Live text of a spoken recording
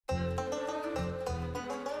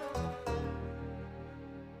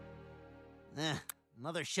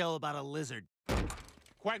Another show about a lizard.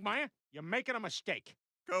 Quagmire, you're making a mistake.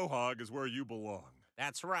 Quahog is where you belong.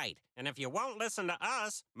 That's right. And if you won't listen to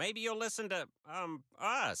us, maybe you'll listen to,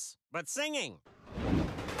 us. But singing.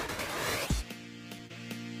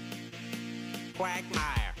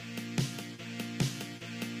 Quagmire.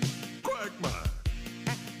 Quagmire.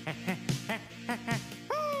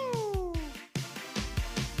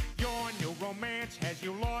 Your new romance has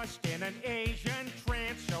you lost in an Asian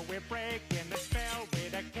trance, so we're breaking the spell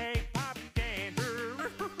with a K-pop dance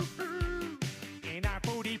in our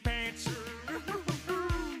booty pants.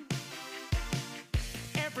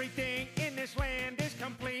 Everything in this land is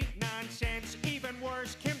complete nonsense. Even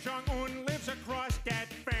worse, Kim Jong-un lives across that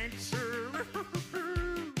fence.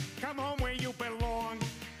 Come home where you belong.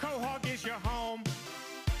 Quahog is your home.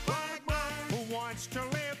 Who wants to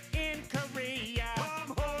live in Korea?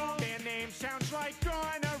 Come home. Their name sounds like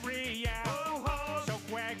gonorrhea. So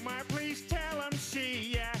Quagmire, please tell them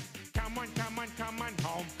see ya. Come on, come on, come on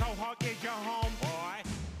home. Quahog is your home, boy.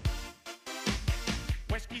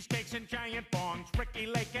 Whiskey steaks and giant bongs, Ricky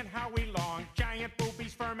Lake and Howie Long, giant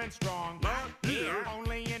boobies firm and strong. Not here.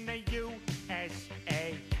 Only in the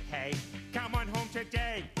USA. Hey, come on home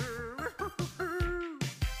today.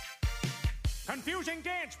 Confusing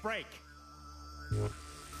dance break.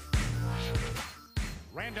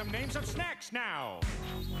 Random names of snacks now.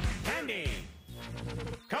 Candy,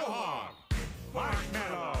 Quahog,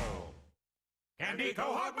 Marshmallow. Candy,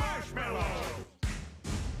 Quahog, Marshmallow.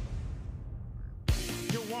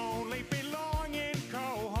 You only belong in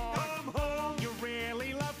Quahog. Come home. You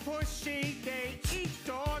really love pussy, they eat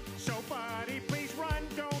dog. So buddy, please run,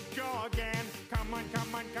 don't jog. And come on,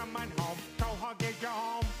 come on, come on home. Quahog is your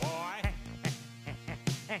home, boy.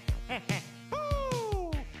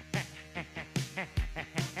 Woo!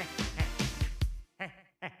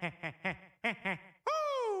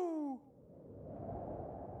 Woo!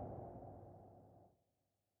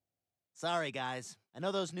 Sorry, guys. I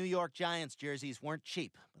know those New York Giants jerseys weren't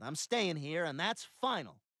cheap, but I'm staying here, and that's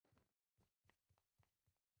final.